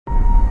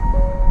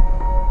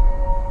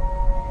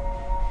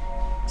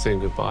Saying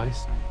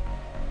goodbyes?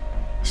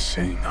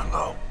 Saying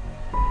hello.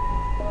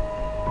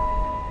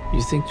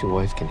 You think your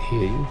wife can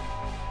hear you?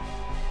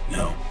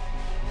 No.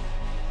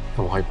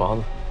 Then why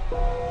bother?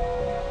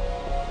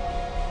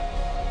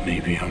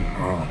 Maybe I'm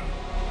wrong.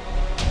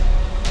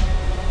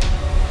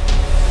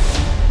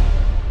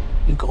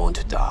 You're going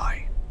to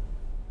die.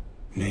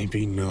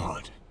 Maybe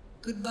not.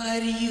 Goodbye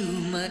to you,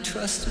 my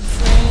trusted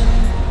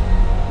friend.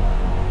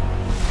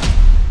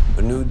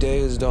 A new day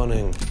is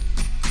dawning.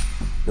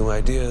 New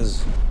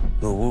ideas,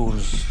 new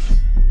rules,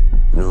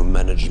 new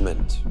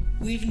management.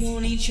 We've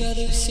known each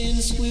other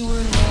since we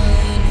were 9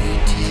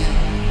 or 10.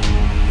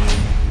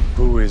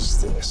 Who is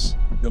this?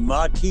 The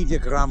Marquis de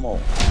Gramont.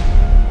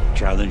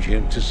 Challenge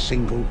him to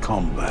single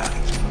combat.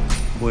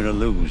 Win or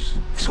lose,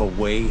 it's a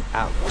way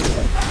out.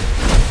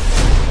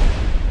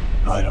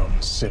 I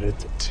don't sit at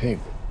the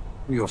table.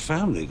 Your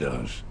family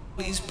does.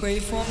 Please pray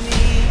for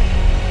me.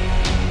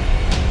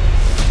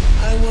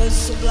 I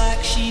was the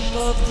black sheep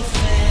of the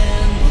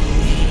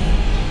family.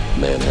 A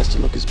man has to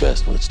look his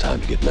best when it's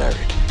time to get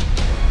married.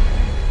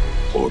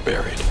 Or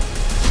buried.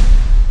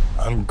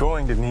 I'm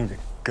going to need a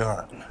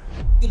gun.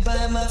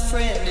 Goodbye, my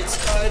friend, it's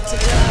hard to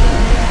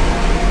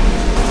die.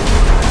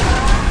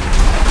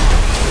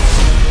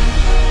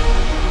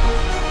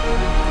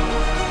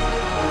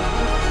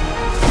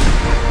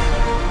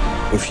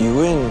 If you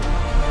win,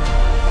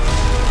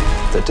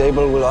 the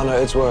table will honor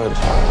its word.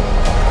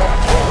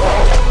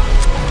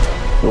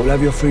 You'll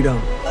have your freedom.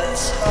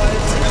 It's hard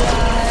to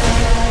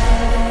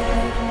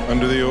die.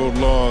 Under the old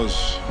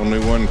laws, only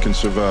one can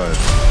survive.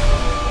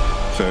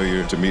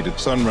 Failure to meet at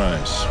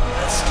sunrise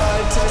It's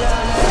hard to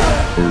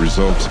die. will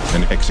result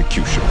in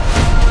execution.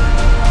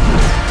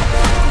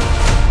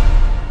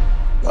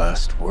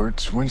 Last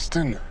words,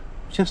 Winston?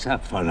 Just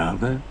have fun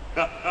out there.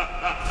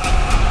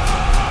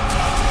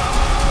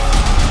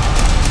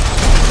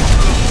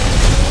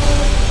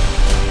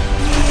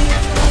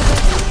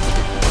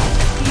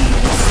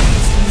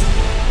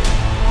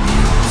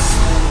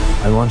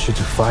 I want you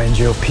to find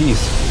your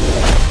peace.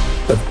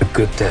 But a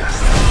good death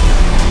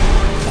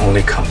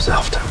only comes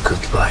after a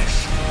good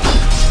life.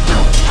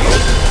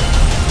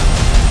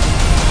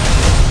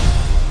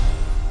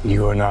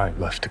 You and I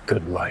left a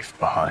good life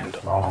behind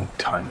a long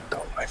time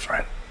ago, my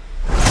friend.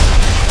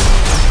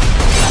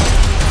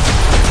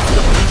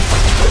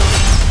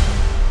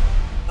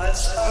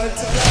 It's hard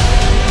to die.